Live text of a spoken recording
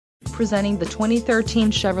presenting the 2013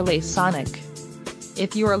 Chevrolet Sonic.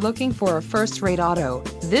 If you are looking for a first-rate auto,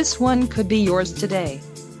 this one could be yours today.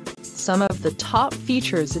 Some of the top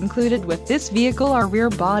features included with this vehicle are rear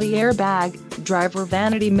body airbag, driver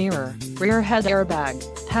vanity mirror, rear head airbag,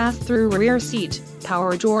 pass-through rear seat,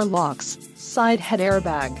 power door locks, side head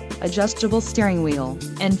airbag, adjustable steering wheel,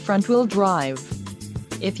 and front-wheel drive.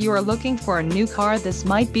 If you are looking for a new car, this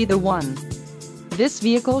might be the one. This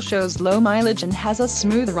vehicle shows low mileage and has a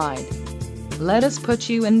smooth ride. Let us put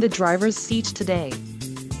you in the driver's seat today.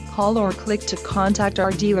 Call or click to contact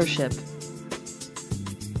our dealership.